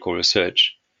Ecological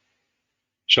Research.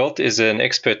 Zsolt is an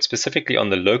expert specifically on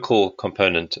the local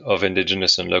component of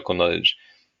Indigenous and local knowledge,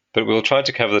 but we'll try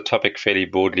to cover the topic fairly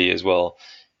broadly as well,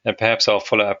 and perhaps I'll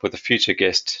follow up with a future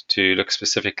guest to look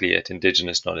specifically at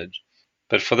Indigenous knowledge.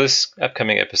 But for this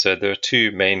upcoming episode, there are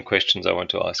two main questions I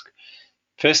want to ask.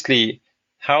 Firstly,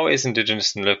 how is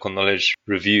Indigenous and local knowledge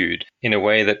reviewed in a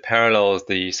way that parallels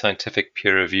the scientific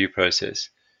peer review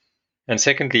process? And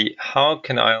secondly, how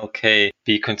can ILK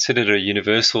be considered a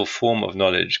universal form of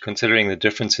knowledge, considering the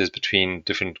differences between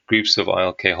different groups of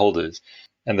ILK holders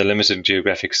and the limited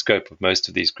geographic scope of most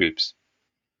of these groups?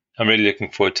 I'm really looking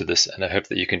forward to this, and I hope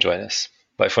that you can join us.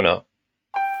 Bye for now.